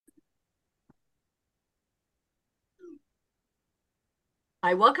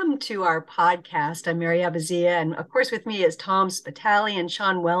Hi, welcome to our podcast. I'm Mary Abazia, and of course, with me is Tom Spitali and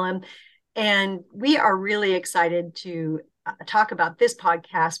Sean Wellham. And we are really excited to talk about this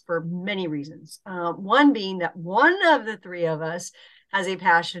podcast for many reasons. One being that one of the three of us has a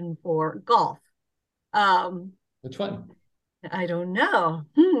passion for golf. Um, Which one? I don't know.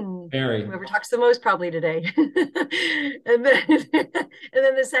 Mary. Whoever talks the most probably today. and then and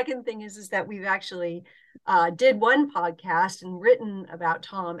then the second thing is that we've actually did one podcast and written about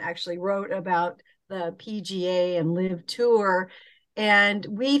Tom, actually wrote about the PGA and LIV Tour. And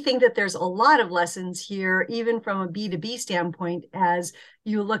we think that there's a lot of lessons here, even from a B2B standpoint, as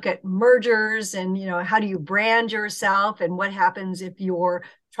you look at mergers and, how do you brand yourself and what happens if you're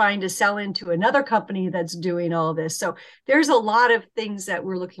trying to sell into another company that's doing all this. So there's a lot of things that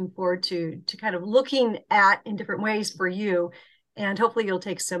we're looking forward to kind of looking at in different ways for you. And hopefully you'll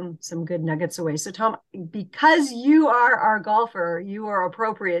take some good nuggets away. So Tom, because you are our golfer, you are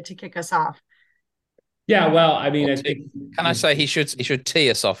appropriate to kick us off. Yeah, well, I mean, Or I t- think Can I say he should tee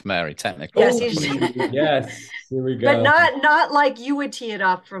us off, Mary, technically. Yes, oh, he's yes, here we but go. not like you would tee it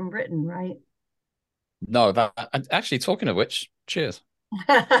off from Britain, right? No, that actually talking of which, cheers.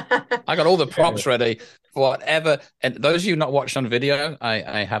 I got all the props ready for whatever. And those of you not watched on video,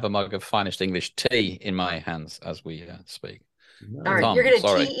 I have a mug of finest English tea in my hands as we speak. All Nice. right, you're Tom, going to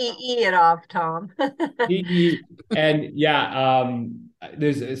sorry. TEE it off, Tom. And yeah,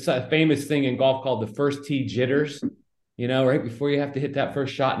 there's a famous thing in golf called the first tee jitters. Right before you have to hit that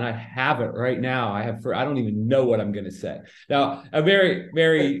first shot, and I have it right now. I don't even know what I'm going to say. Now, Mary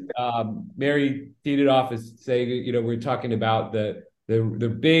teed it off as saying, we're talking about the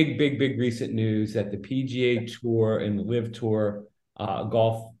big recent news that the PGA Tour and the LIV Tour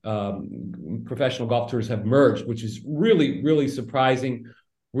golf professional golf tours have merged, which is really surprising,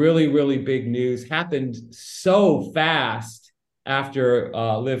 really big news. Happened so fast after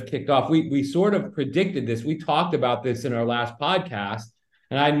LIV kicked off. We sort of predicted this. We talked about this in our last podcast,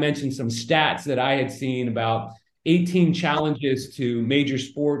 and I mentioned some stats that I had seen about 18 challenges to major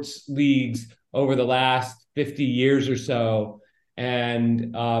sports leagues over the last 50 years or so.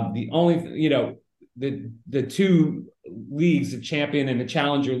 And the only, the two leagues, the champion and the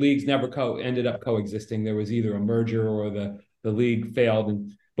challenger leagues, never ended up coexisting. There was either a merger or the league failed.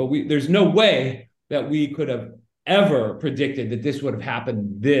 But there's no way that we could have ever predicted that this would have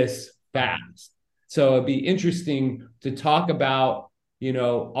happened this fast. So it'd be interesting to talk about,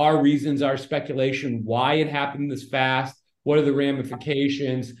 our reasons, our speculation, why it happened this fast. What are the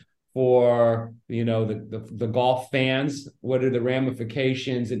ramifications for the golf fans? What are the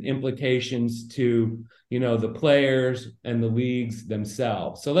ramifications and implications to the players and the leagues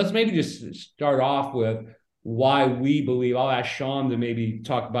themselves? So let's maybe just start off with why we believe. I'll ask Sean to maybe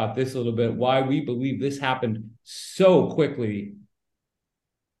talk about this a little bit. Why we believe this happened so quickly.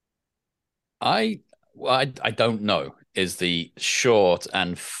 I don't know is the short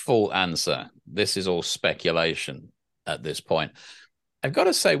and full answer. This is all speculation at this point. I've got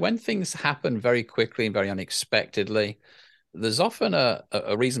to say, when things happen very quickly and very unexpectedly, there's often a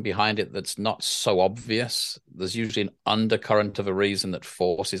reason behind it that's not so obvious. There's usually an undercurrent of a reason that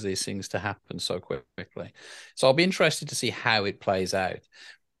forces these things to happen so quickly. So I'll be interested to see how it plays out.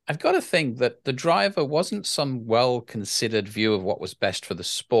 I've got to think that the driver wasn't some well-considered view of what was best for the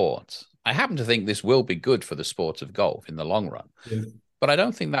sport. I happen to think this will be good for the sport of golf in the long run, Yeah. but I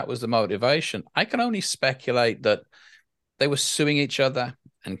don't think that was the motivation. I can only speculate that they were suing each other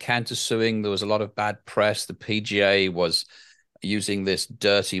and counter-suing. There was a lot of bad press. The PGA was using this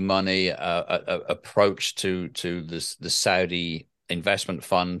dirty money approach to the Saudi investment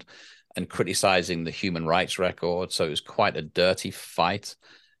fund and criticizing the human rights record. So it was quite a dirty fight.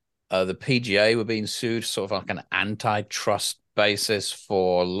 The PGA were being sued sort of like an antitrust basis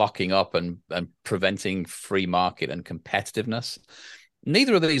for locking up and preventing free market and competitiveness.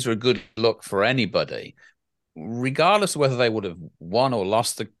 Neither of these are a good look for anybody. Regardless of whether they would have won or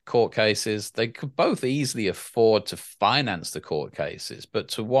lost the court cases, they could both easily afford to finance the court cases, but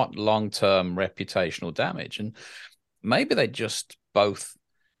to what long-term reputational damage? And maybe they just both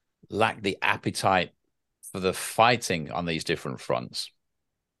lack the appetite for the fighting on these different fronts.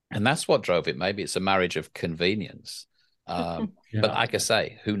 And that's what drove it. Maybe it's a marriage of convenience. But Yeah. like I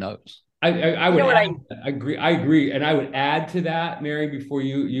say, who knows? I You would know what add, I I agree, and I would add to that, Mary, before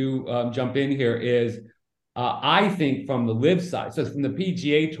you jump in here, is I think from the LIV side, so from the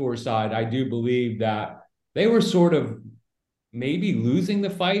PGA Tour side, I do believe that they were sort of maybe losing the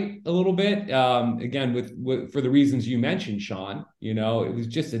fight a little bit. Again, with for the reasons you mentioned, Sean. It was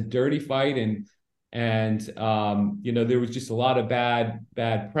just a dirty fight, and there was just a lot of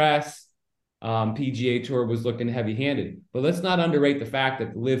bad press. PGA Tour was looking heavy-handed. But let's not underrate the fact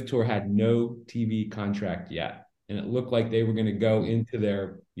that the LIV Tour had no TV contract yet. And it looked like they were going to go into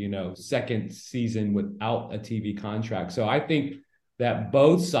their, second season without a TV contract. So I think that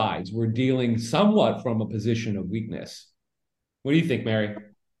both sides were dealing somewhat from a position of weakness. What do you think, Mary?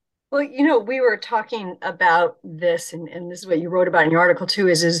 Well, we were talking about this, and this is what you wrote about in your article too,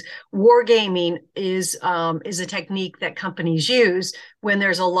 is wargaming is a technique that companies use when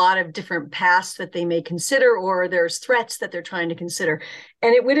there's a lot of different paths that they may consider, or there's threats that they're trying to consider.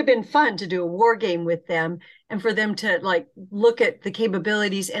 And it would have been fun to do a war game with them and for them to like look at the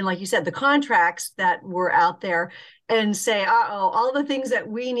capabilities and, like you said, the contracts that were out there and say, all the things that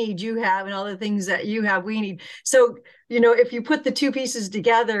we need, you have, and all the things that you have, we need. So, if you put the two pieces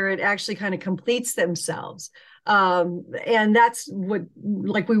together, it actually kind of completes themselves. And that's what,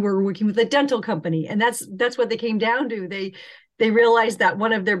 like, we were working with a dental company, and that's what they came down to. They realized that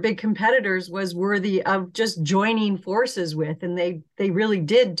one of their big competitors was worthy of just joining forces with, and they really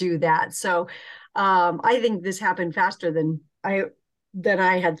did do that. So I think this happened faster than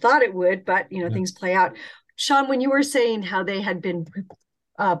I had thought it would, but things play out. Sean, when you were saying how they had been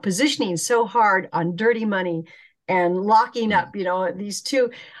positioning so hard on dirty money and locking up, these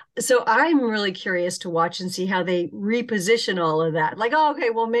two. So I'm really curious to watch and see how they reposition all of that. Like, okay,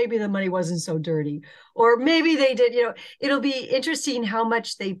 well, maybe the money wasn't so dirty, or maybe they did, it'll be interesting how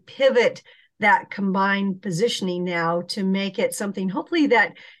much they pivot that combined positioning now to make it something hopefully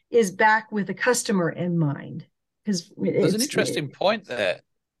that is back with the customer in mind. Because there's an interesting point there,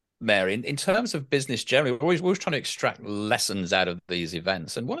 Mary, in terms of business generally. We're always trying to extract lessons out of these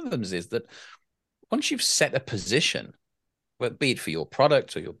events. And one of them is that once you've set a position, be it for your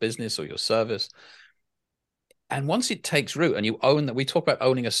product or your business or your service, and once it takes root and you own that, we talk about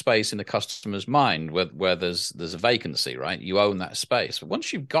owning a space in the customer's mind where there's a vacancy, right? You own that space. But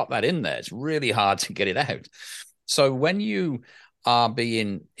once you've got that in there, it's really hard to get it out. So when you are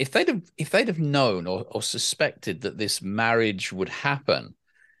if they'd have known or suspected that this marriage would happen,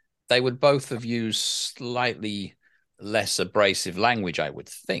 they would both have used slightly less abrasive language, I would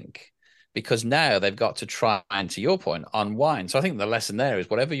think, because now they've got to try and, to your point, unwind. So I think the lesson there is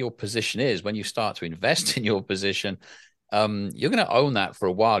whatever your position is, when you start to invest in your position, you're going to own that for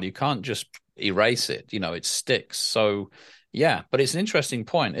a while. You can't just erase it. It sticks. So, yeah, but it's an interesting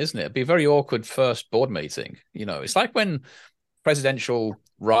point, isn't it? It'd be a very awkward first board meeting. It's like when presidential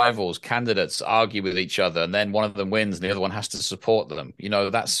rivals, candidates argue with each other, and then one of them wins and the other one has to support them.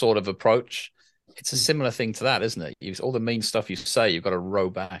 That sort of approach. It's a similar thing to that, isn't it? All the mean stuff you say, you've got to row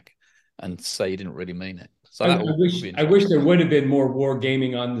back and say you didn't really mean it. So I wish there would have been more war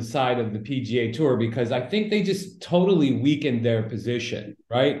gaming on the side of the PGA Tour, because I think they just totally weakened their position,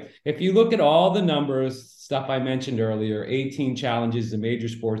 right? If you look at all the numbers, stuff I mentioned earlier, 18 challenges in major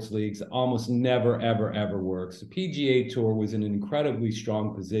sports leagues, almost never, ever, ever works. The PGA Tour was in an incredibly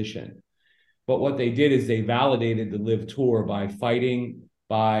strong position. But what they did is they validated the LIV Tour by fighting,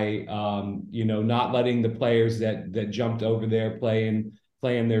 by not letting the players that jumped over there playing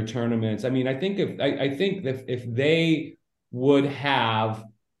their tournaments. I mean, I think if they would have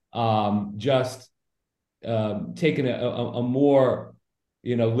just taken a more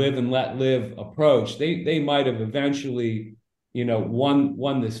live and let live approach, they might have eventually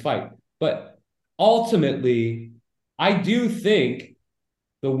won this fight. But ultimately, I do think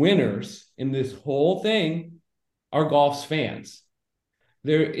the winners in this whole thing are golf's fans.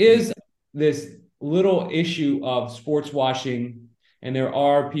 There is this little issue of sports washing, and there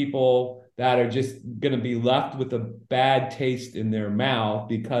are people that are just going to be left with a bad taste in their mouth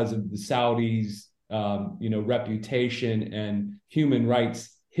because of the Saudis' reputation and human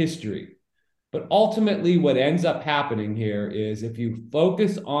rights history. But ultimately, what ends up happening here is, if you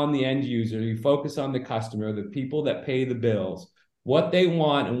focus on the end user, you focus on the customer, the people that pay the bills, what they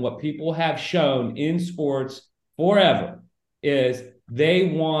want and what people have shown in sports forever is they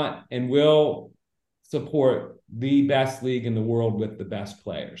want and will support the best league in the world with the best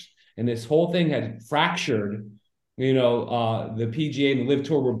players. And this whole thing had fractured. The PGA and the LIV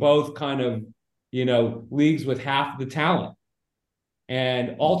Tour were both kind of, leagues with half the talent.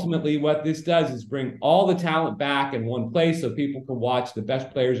 And ultimately what this does is bring all the talent back in one place so people can watch the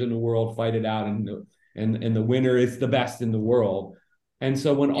best players in the world fight it out, and the winner is the best in the world. And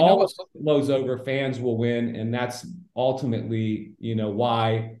so when all of it blows over, fans will win. And that's ultimately,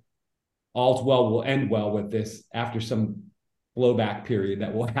 why all's well will end well with this after some blowback period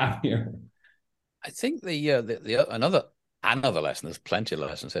that we'll have here. I think another lesson, there's plenty of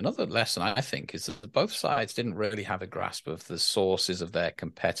lessons. Another lesson, I think, is that both sides didn't really have a grasp of the sources of their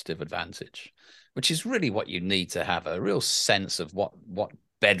competitive advantage, which is really what you need to have a real sense of what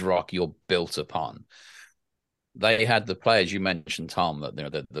bedrock you're built upon. They had the players you mentioned, Tom,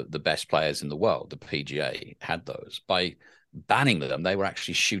 that the best players in the world, the PGA had those. By banning them, they were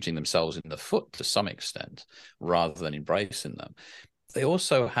actually shooting themselves in the foot to some extent, rather than embracing them. They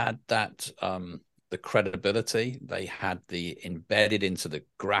also had that the credibility. They had the embedded into the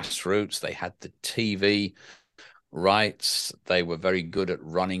grassroots. They had the TV rights. They were very good at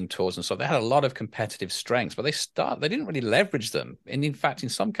running tours, and so they had a lot of competitive strengths. But they didn't really leverage them. And in fact, in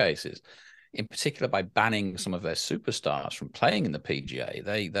some cases, in particular by banning some of their superstars from playing in the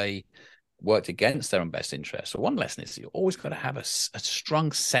PGA, they worked against their own best interests. So one lesson is you always got to have a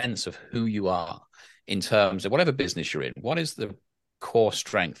strong sense of who you are in terms of whatever business you're in. What is the core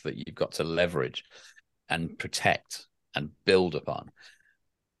strength that you've got to leverage and protect and build upon?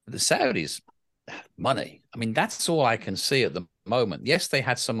 The Saudis had money. I mean, that's all I can see at the moment. Yes, they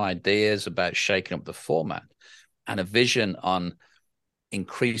had some ideas about shaking up the format and a vision on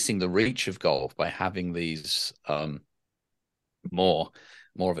increasing the reach of golf by having these more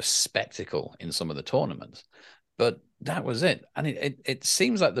of a spectacle in some of the tournaments. But that was it. And it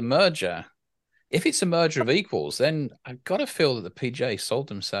seems like the merger, if it's a merger of equals, then I've got to feel that the PGA sold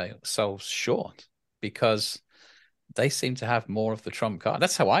themselves short, because they seem to have more of the trump card.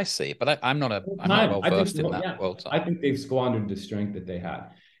 That's how I see it. But I'm not well versed in that world. I think they've squandered the strength that they had.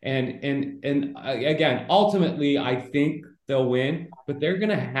 And again, ultimately, I think they'll win, but they're going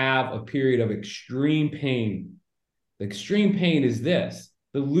to have a period of extreme pain. The extreme pain is this: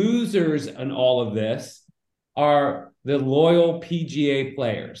 the losers in all of this are the loyal PGA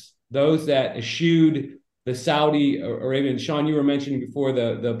players, those that eschewed the Saudi Arabian. Sean, you were mentioning before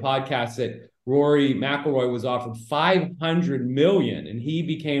the podcast that Rory McIlroy was offered $500 million, and he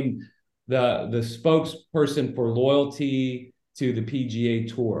became the spokesperson for loyalty to the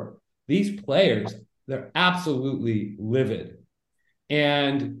PGA Tour. These players, they're absolutely livid.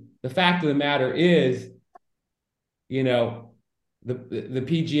 And the fact of the matter is, the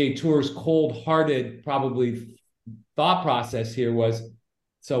PGA Tour's cold-hearted probably thought process here was,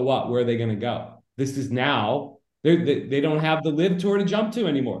 so what? Where are they going to go? This is now, they don't have the LIV Tour to jump to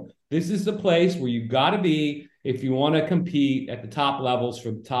anymore. This is the place where you've got to be if you want to compete at the top levels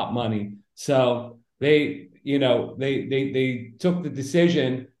for the top money. So they took the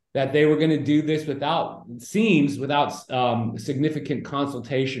decision that they were going to do this without significant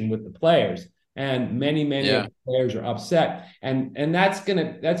consultation with the players, and many of the players are upset, and that's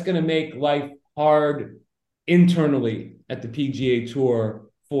gonna make life hard internally at the PGA Tour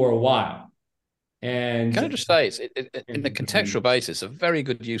for a while. And can I just say, in the contextual basis, a very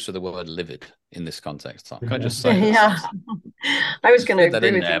good use of the word livid in this context, Tom. Can I just say? Yeah, I was going to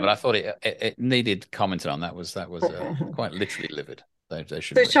agree with there, you, but I thought it needed commenting on. That was quite literally livid. So,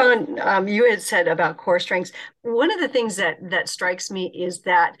 Sean, you had said about core strengths. One of the things that strikes me is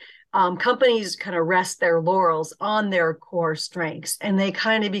that companies kind of rest their laurels on their core strengths, and they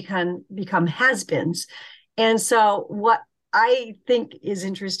kind of become has-beens. And so, what I think is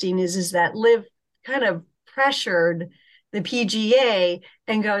interesting is that LIV kind of pressured the PGA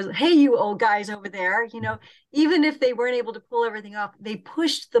and goes, hey, you old guys over there, even if they weren't able to pull everything off, they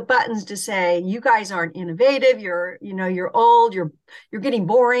pushed the buttons to say, you guys aren't innovative. You're old, you're getting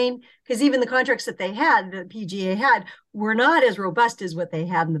boring. Because even the contracts that they had, the PGA had, were not as robust as what they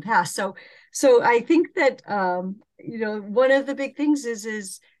had in the past. So I think that, one of the big things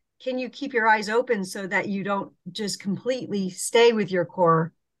is can you keep your eyes open so that you don't just completely stay with your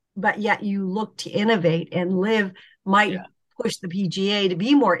core, but yet you look to innovate, and LIV might push the PGA to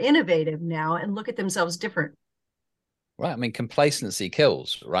be more innovative now and look at themselves different. Right. I mean, complacency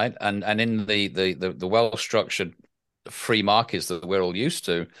kills, right? And in the well-structured free markets that we're all used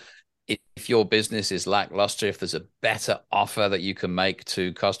to, if your business is lackluster, if there's a better offer that you can make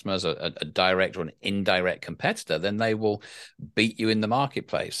to customers, a direct or an indirect competitor, then they will beat you in the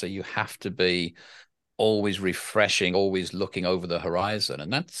marketplace. So you have to be always refreshing, always looking over the horizon.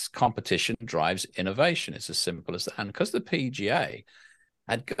 And that's competition drives innovation. It's as simple as that. And because the PGA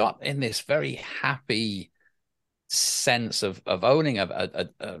had got in this very happy sense of owning a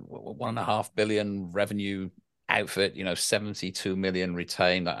 $1.5 billion revenue outfit, 72 million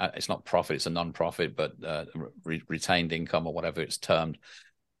retained. It's not profit, it's a non-profit, but retained income or whatever it's termed.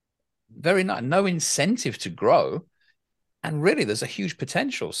 Very no incentive to grow. And really, there's a huge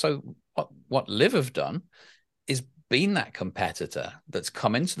potential. So what LIV have done is been that competitor that's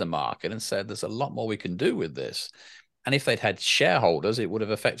come into the market and said, there's a lot more we can do with this. And if they'd had shareholders, it would have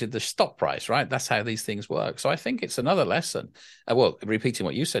affected the stock price, right? That's how these things work. So I think it's another lesson. Well, repeating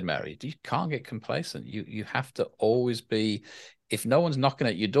what you said, Mary, you can't get complacent. You have to always be if no one's knocking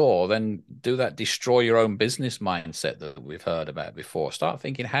at your door, then do that destroy your own business mindset that we've heard about before. Start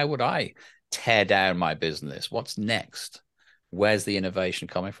thinking, how would I tear down my business? What's next? Where's the innovation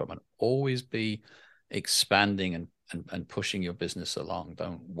coming from? And always be expanding and pushing your business along.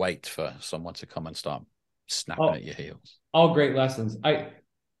 Don't wait for someone to come and start snapping at your heels. All great lessons.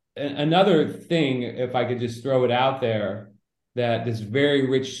 Another thing, if I could just throw it out there, that this very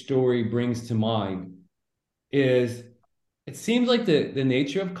rich story brings to mind is it seems like the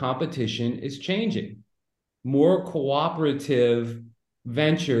nature of competition is changing. More cooperative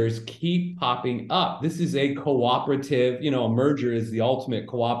ventures keep popping up. This is a cooperative, a merger is the ultimate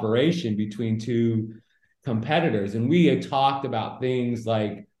cooperation between two competitors. And we had talked about things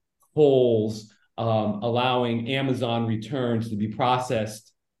like Kohl's allowing Amazon returns to be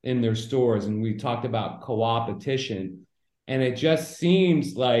processed in their stores. And we talked about co-opetition. And it just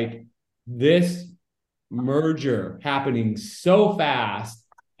seems like this merger happening so fast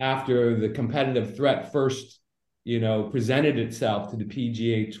after the competitive threat first, presented itself to the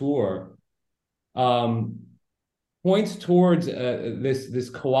PGA Tour, points towards this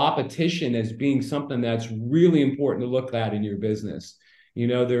co-opetition as being something that's really important to look at in your business.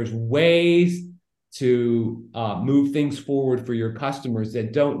 There's ways to move things forward for your customers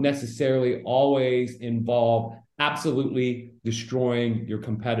that don't necessarily always involve absolutely destroying your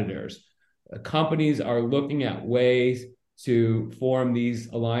competitors. Companies are looking at ways to form these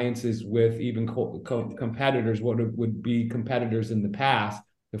alliances with even competitors, what would be competitors in the past,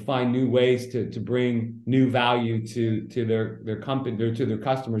 to find new ways to bring new value to their company or to their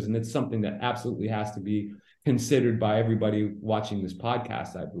customers. And it's something that absolutely has to be considered by everybody watching this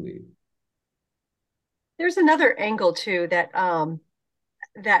podcast, I believe. There's another angle too that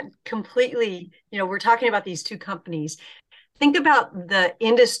that completely, we're talking about these two companies. Think about the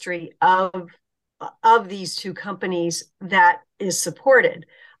industry of these two companies that is supported.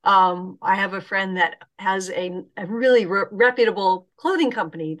 I have a friend that has a really reputable clothing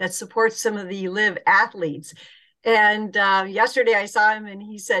company that supports some of the LIV athletes. And yesterday I saw him and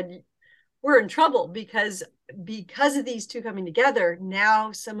he said, we're in trouble because of these two coming together.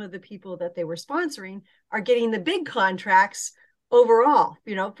 Now some of the people that they were sponsoring are getting the big contracts overall,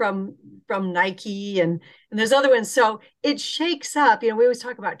 from Nike and there's other ones. So it shakes up, we always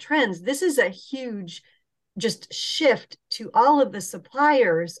talk about trends. This is a huge just shift to all of the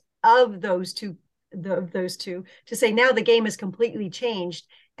suppliers of those two to say now the game is completely changed,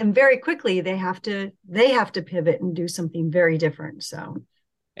 and very quickly they have to pivot and do something very different. So,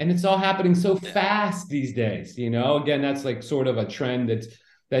 and it's all happening so fast these days. Again, that's like sort of a trend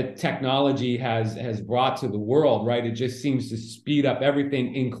that technology has brought to the world, right? It just seems to speed up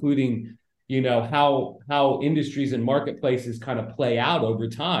everything, including, how industries and marketplaces kind of play out over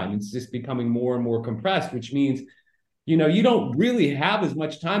time. It's just becoming more and more compressed, which means, you don't really have as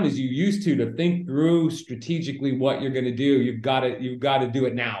much time as you used to think through strategically what you're going to do. You've got to do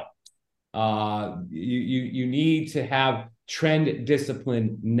it now. You need to have trend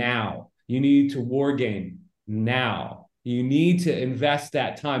discipline now. You need to war game now. You need to invest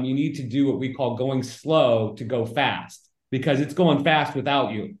that time. You need to do what we call going slow to go fast, because it's going fast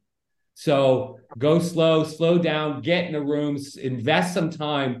without you. So go slow down, get in a room, invest some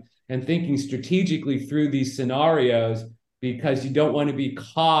time and thinking strategically through these scenarios, because you don't want to be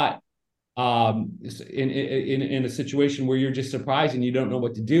caught in a situation where you're just surprised and you don't know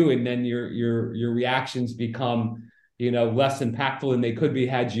what to do. And then your reactions become less impactful than they could be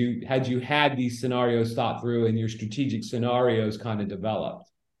had you had these scenarios thought through and your strategic scenarios kind of developed.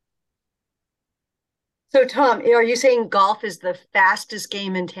 So, Tom, are you saying golf is the fastest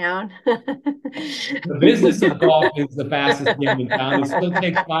game in town? The business of golf is the fastest game in town. It still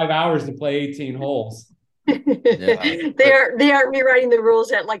takes 5 hours to play 18 holes. Yeah. They aren't rewriting the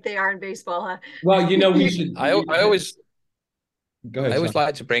rules like they are in baseball, huh? Well, we should. I always Go ahead. I always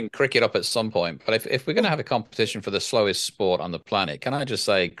like to bring cricket up at some point, but if we're going to have a competition for the slowest sport on the planet, can I just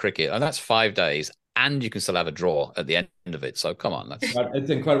say cricket? And that's 5 days, and you can still have a draw at the end of it. So come on,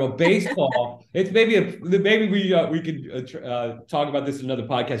 it's incredible. Baseball. It's maybe we could talk about this in another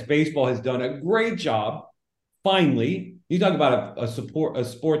podcast. Baseball has done a great job. Finally, you talk about a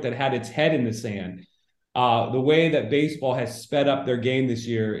sport that had its head in the sand. The way that baseball has sped up their game this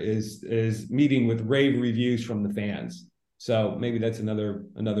year is meeting with rave reviews from the fans. So maybe that's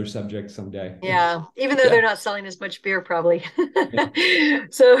another subject someday. Yeah, even though they're not selling as much beer, probably.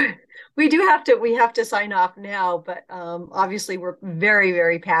 So we have to sign off now, but obviously we're very,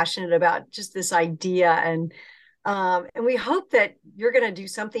 very passionate about just this idea, and we hope that you're going to do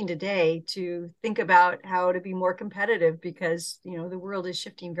something today to think about how to be more competitive, because the world is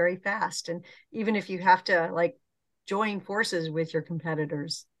shifting very fast, and even if you have to join forces with your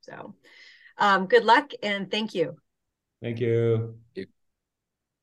competitors. So good luck and thank you. Thank you.